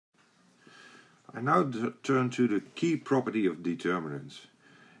I now turn to the key property of determinants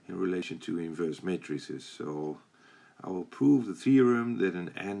in relation to inverse matrices. So I will prove the theorem that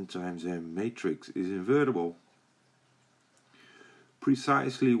an n times m matrix is invertible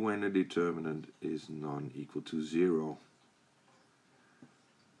precisely when the determinant is non-equal to 0.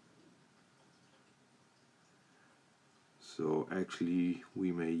 So actually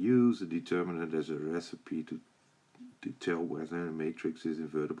we may use the determinant as a recipe to tell whether a matrix is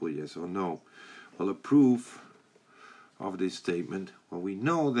invertible, yes or no. Well, a proof of this statement, well, we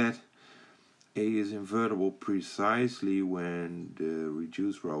know that A is invertible precisely when the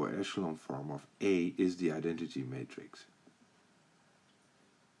reduced row echelon form of A is the identity matrix.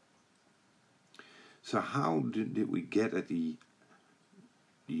 So how did we get at the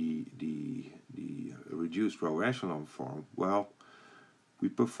reduced row echelon form? Well, we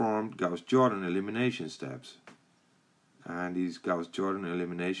performed Gauss-Jordan elimination steps. And these Gauss-Jordan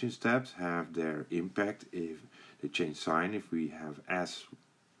elimination steps have their impact if they change sign if we have S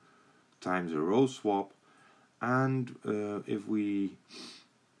times a row swap, and if we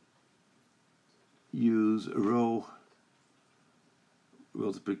use a row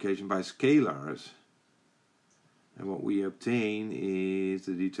multiplication by scalars. And what we obtain is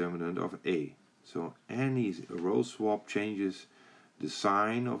the determinant of A. So any row swap changes the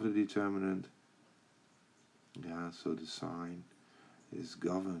sign of the determinant. Yeah, so the sign is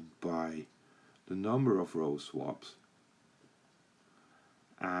governed by the number of row swaps,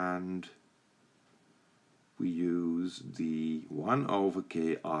 and we use the 1 over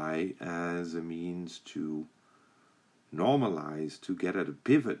ki as a means to normalize to get at a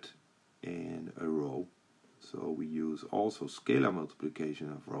pivot in a row. So we use also scalar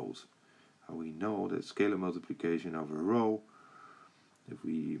multiplication of rows. And we know that scalar multiplication of a row, if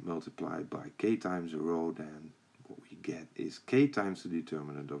we multiply by k times a row, then what we get is k times the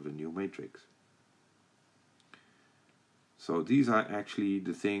determinant of the new matrix. So these are actually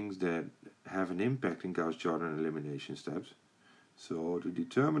the things that have an impact in Gauss-Jordan elimination steps. So the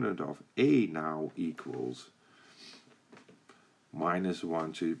determinant of A now equals minus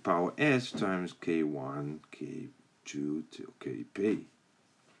 1 to the power s times k1, k2 till kp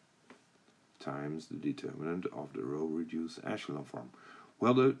times the determinant of the row reduced echelon form.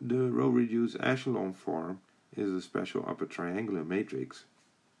 Well, the row reduced echelon form is a special upper triangular matrix.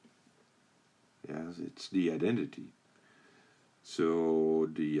 Yes, it's the identity. So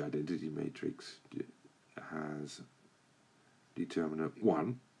the identity matrix has determinant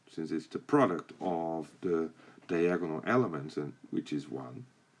 1, since it's the product of the diagonal elements, which is 1.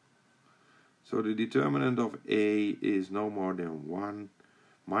 So the determinant of A is no more than 1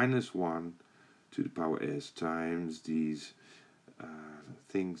 minus 1 to the power s times these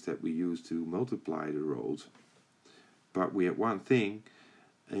things that we use to multiply the rows. But we had one thing: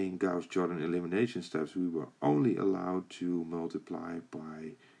 in Gauss-Jordan elimination steps we were only allowed to multiply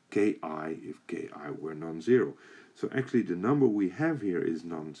by ki if ki were non-zero. So actually the number we have here is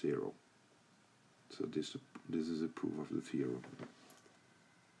non-zero. So this is a proof of the theorem.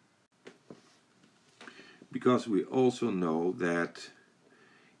 Because we also know that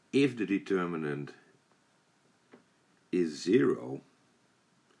if the determinant is 0,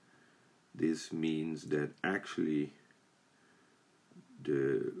 this means that actually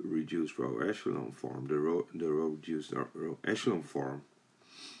the reduced row echelon form, the row reduced row echelon form,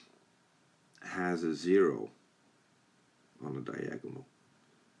 has a 0 on the diagonal.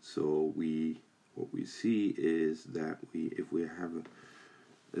 So what we see is that if we have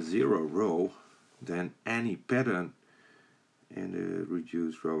a 0 row, then any pattern in the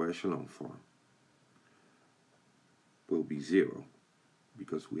reduced row echelon form will be 0,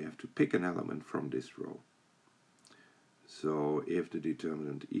 because we have to pick an element from this row. So if the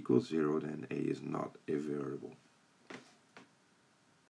determinant equals 0, then A is not a variable.